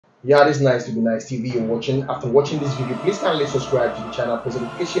Yeah, it's nice to be nice TV. You're watching. After watching this video, please kindly subscribe to the channel, press the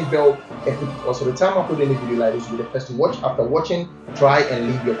notification bell, and put also the time I put any video like this will be the first to watch. After watching, try and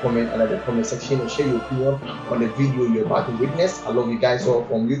leave your comment under the comment section and share your opinion on the video you're about to witness. I love you guys all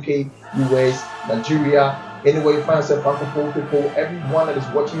from UK, US, Nigeria, anywhere you find yourself, Francophone people, everyone that is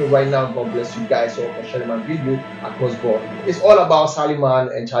watching me right now. God bless you guys all for sharing my video across board. It's all about Saliman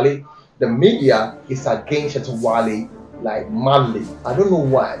and Charlie. The media is against Shatta Wale like madly. I don't know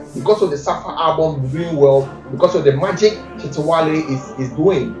why. Because of the SAFA album doing well, because of the magic Shatta Wale is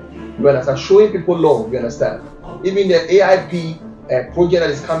doing. You understand? Showing people love. You understand? Even the AIP project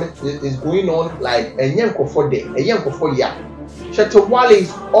that is coming is going on like a young for day, a young for year. Shatta Wale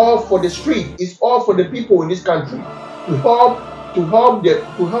is all for the street. It's all for the people in this country to help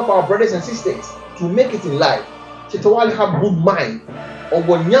our brothers and sisters to make it in life. Shatta Wale have good mind. Or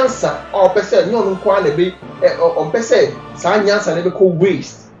when nyansa or person no kwale be on person sa nyansa na be call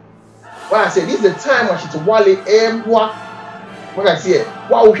waste. Why I say this is the time when Shatta Wale what I say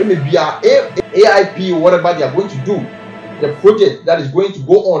why we me bia AIP or whatever they are going to do, the project that is going to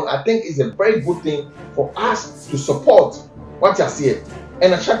go on, I think is a very good thing for us to support what I say.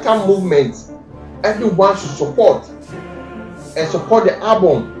 And a Shatta movement, everyone should support and support the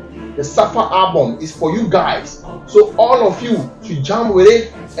album. The SAFA album is for you guys. So all of you should jam with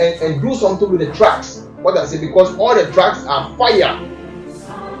it and do something with the tracks. What I say, because all the tracks are fire.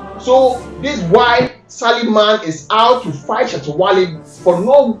 So this is why Saliman is out to fight Shatta Wale for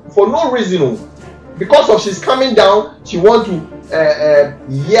no reason. Because of she's coming down, she want to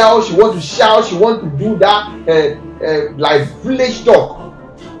yell, she want to shout, she want to do that like village talk.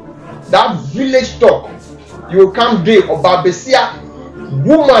 That village talk. You will come there or Babesia.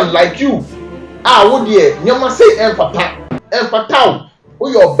 Woman like you, what dear, nyama say empatao,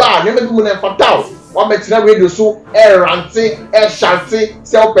 who your bar, never do empatao. What makes that radio so ranty, shanty,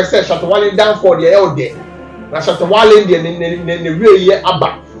 sell percent, Shatta Wale down for the elder. Now Shatta Wale in the real year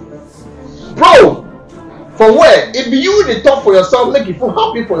abba. Bro, from where? If you the talk for yourself, make you feel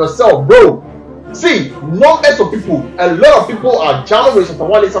happy for yourself, bro. See, numbers of people, a lot of people are jamming with Shatta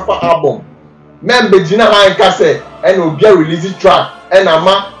Wale SAFA album. Men Bejina High Cassette and will get releasing track. And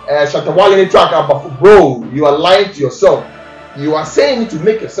Shatta Wale track about, bro, you are lying to yourself. You are saying it to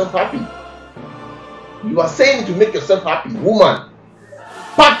make yourself happy. You are saying it to make yourself happy, woman.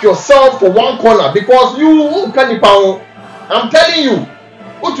 Pack yourself for one corner because you can't. I'm telling you,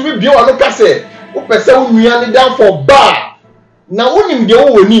 what to be bio no kase, who person we down for bar. Now unim de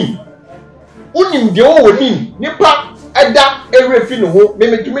o wonim, nipa eda erefi no ho, me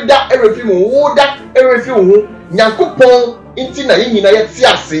metumi da erefi mo wo da erefi ho, Nyankopon inti na yin na ye ti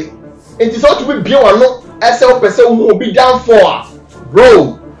ase. Inti so to be bio ano, ese person who be down for.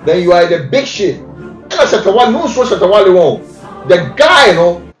 Bro, then you are the big shit. And Shatta Wale no so Shatta Wale won. The guy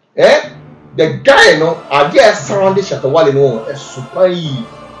no, the guy no, are there surrounding Shatta Wale no, e super yi.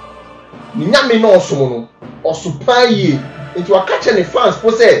 Ni nyame no osomo no, o super yi. Into a catch any fans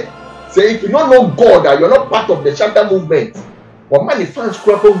for say if you don't know God that you're not part of the Shatta movement, but many fans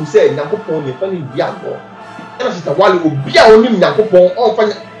cripple who say Nyankopon me fan Diago. And Shatta Wale obia onim Nyankopon on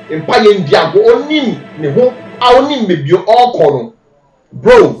fan empire Diago onim ne ho a onim me bio all kono.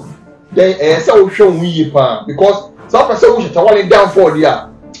 Bro, then say we show we pa because some person who Shatta Wale down for there.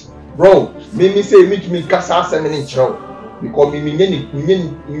 Bro, me say me kasa 7 minutes show because me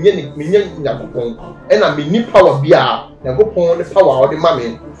Nyankopon and I me power bia Nyankopon the power or the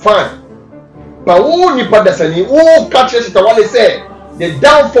mammy fine. But who ni padasani who catch Shatta Wale say the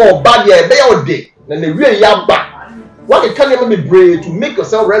downfall bad year they all day and the real year back. What you can't even be brave to make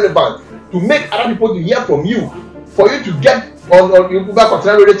yourself relevant, to make other people to hear from you, for you to get on you go back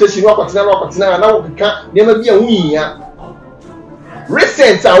continue relationship, continue now we can't never be a win.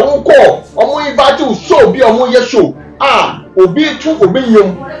 Recent I won't call omo invite to show be omo ye show obi tu obi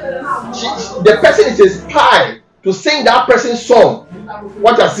nyom. The person is inspired to sing that person's song.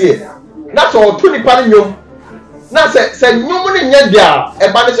 What I say, that's all 20 pound nyom. Now say nyom ni nya dia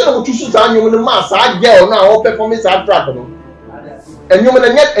e ba de say no tusu sa nyom ni ma sa girl na o performance track no. E nyom na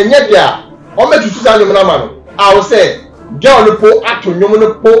nya dia o me tusu sa nyom na ma no. I will say girl no po ato nyom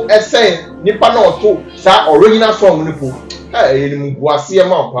no po e say nipa na o to sa original song no po.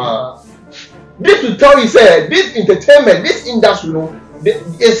 This will tell you, say, this entertainment, this industry, you know,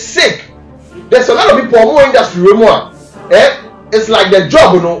 is sick. There's a lot of people more industry, it's like their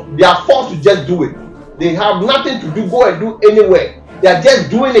job, you know, they are forced to just do it. They have nothing to do, go and do anywhere. They are just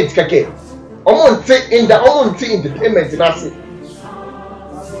doing it, keke. I'm going to take entertainment, and that's it.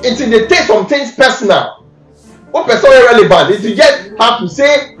 It's in the taste some things personal. What person irrelevant? If you just have to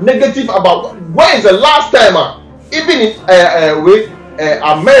say negative about when is the last time, even in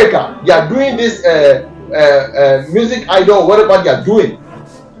America, they are doing this music idol, whatever they are doing.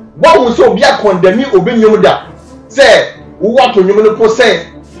 What will so be a condemning obeying that? Say, who want to know say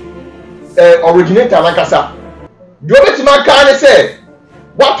originator like I said. Do you bet my car say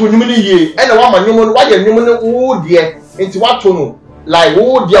what to know ye and a woman human why you know oh dear into what to know like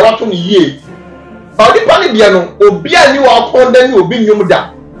oh dear what to know ye. But the panic piano obia you are condemning obeying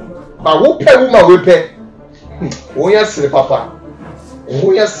that. But who pay woman will pay? Oh yes, papa.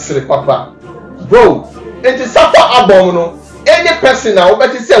 Oh yes, papa. Bro, it is SAFA album no. Any person now,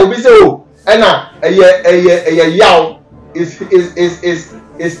 but say oh, and a yaw is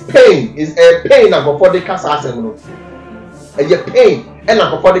pain, is a pain and for the cancer assembly. A pain and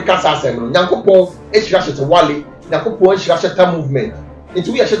for the cancer assembly. Nyankopon Shatta Wale, Nyankopon Shatta movement.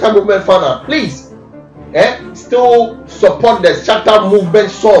 Into a Shatta movement fan, please. Still support the Shatta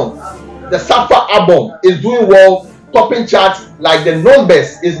movement song. The SAFA album is doing well, topping charts like the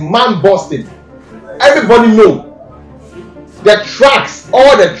numbers is man busting. Everybody know the tracks,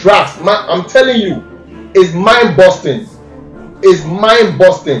 all the tracks, man, I'm telling you, is mind busting. Is mind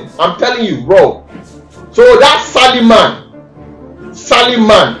busting. I'm telling you, bro. So that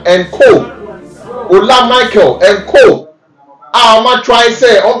Saliman and Co, Ola Michael and Co, I'm trying to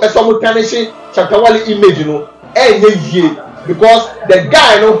say on some tarnishing Shatta Wale image, you know, because the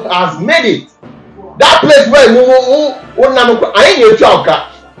guy, you know, has made it. That place where I ain't your child.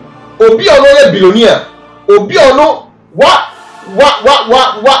 Obi ono billionaire. Obi ono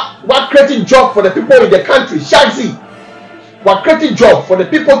what creating job for the people in the country. Shagzy, what creating job for the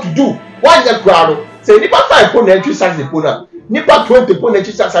people to do. Why you crowd? Say nipa 5 pon entry Shagzy pona. Nipa 20 pon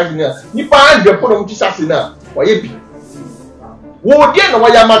entry Shagzy na. Nipa 100 pon entry Shagzy na. Why ye bi? Wo dey na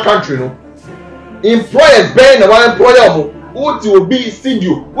why my country no. Employers ben na why employer mo. What will be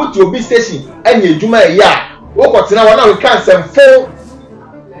studio, what will be station, and you juma ya. What now we can send phone.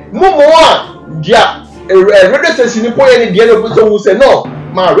 Mumu dia radio station ni po any dia no so who say no.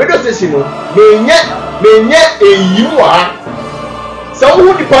 My radio station no me a yiwa. So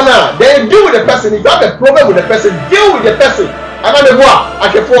who depana, they deal with the person. If you have a problem with the person, deal with the person. Another one,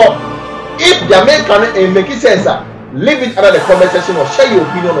 if the man can make it sense, leave it under the comment section or share your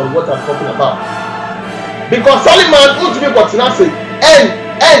opinion on what I'm talking about. Because Saliman wants to be what I say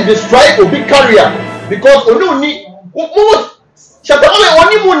and destroy Obi career because only Shatta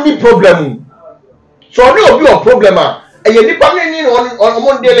Wale only problem. So only Obi a problem and you nipa ni on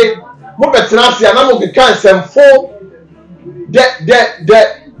Monday mo betina se na mo can sem for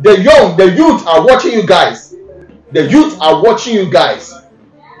the youth are watching you guys. The youth are watching you guys.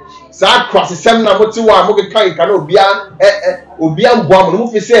 Sa cross sem na mo ti wa mo kan kan obi an boam no mo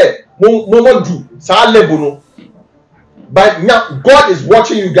fi say mo do sa level no. But now God is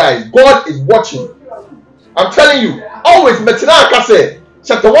watching you guys. God is watching. I'm telling you, always metina ka say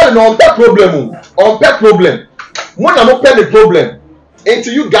Shatta Wale no on pet problem. When I'm open the problem,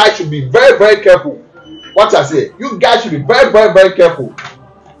 until you guys should be very, very careful. What I say, you guys should be very, very, very careful.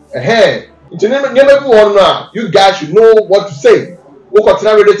 You guys should know what to say. We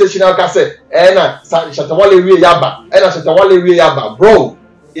continue radio station and say, Shatta Wale we yaba, Shatta Wale we yaba, bro.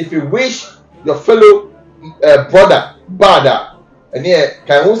 If you wish your fellow brother bad, and here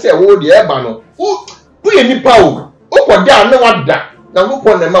can we say oh the ebano? Who you nipa o? Oko da na wada. Na go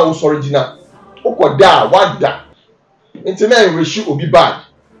pon na ma wo original. Oko da wada. Internet we shoot obi bad.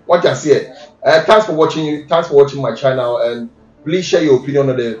 What I say? Thanks for watching. Thanks for watching my channel, and please share your opinion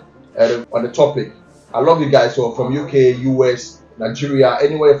on the topic. I love you guys. So from UK, US, Nigeria,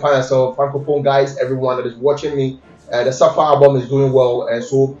 anywhere you find yourself, francophone guys, everyone that is watching me. The SAFA album is doing well, and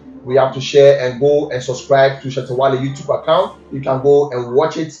so we have to share and go and subscribe to Shatta Wale YouTube account. You can go and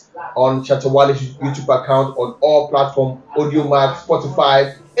watch it on Shatta Wale's YouTube account on all platforms, AudioMac,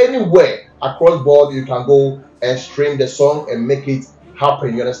 Spotify, anywhere across board. You can go and stream the song and make it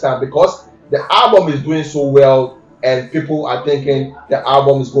happen. You understand? Because the album is doing so well, and people are thinking the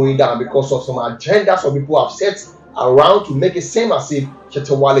album is going down because of some agenda some people have set around to make it seem as if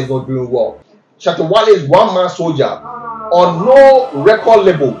Shatta Wale is not doing well. Shatta Wale is one man soldier on no record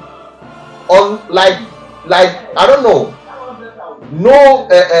label, on like I don't know, no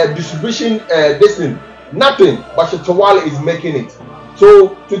distribution this thing, nothing, but Shatta Wale is making it.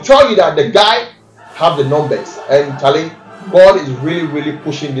 So to tell you that the guy have the numbers, and Charlie, God is really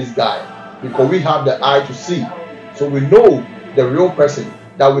pushing this guy because we have the eye to see, so we know the real person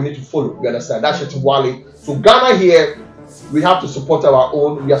that we need to follow. You understand? That's Shatta Wale. So Ghana here, we have to support our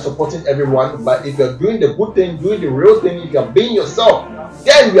own. We are supporting everyone, but if you're doing the good thing, doing the real thing, if you're being yourself,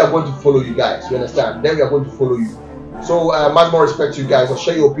 then we are going to follow you guys. You understand? Then we are going to follow you. So much more respect to you guys. I'll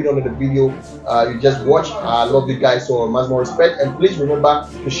share your opinion on the video you just watched. I love you guys, so much more respect. And please remember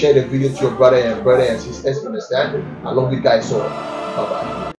to share the video to your brother and sisters. You understand? I love you guys, so bye bye.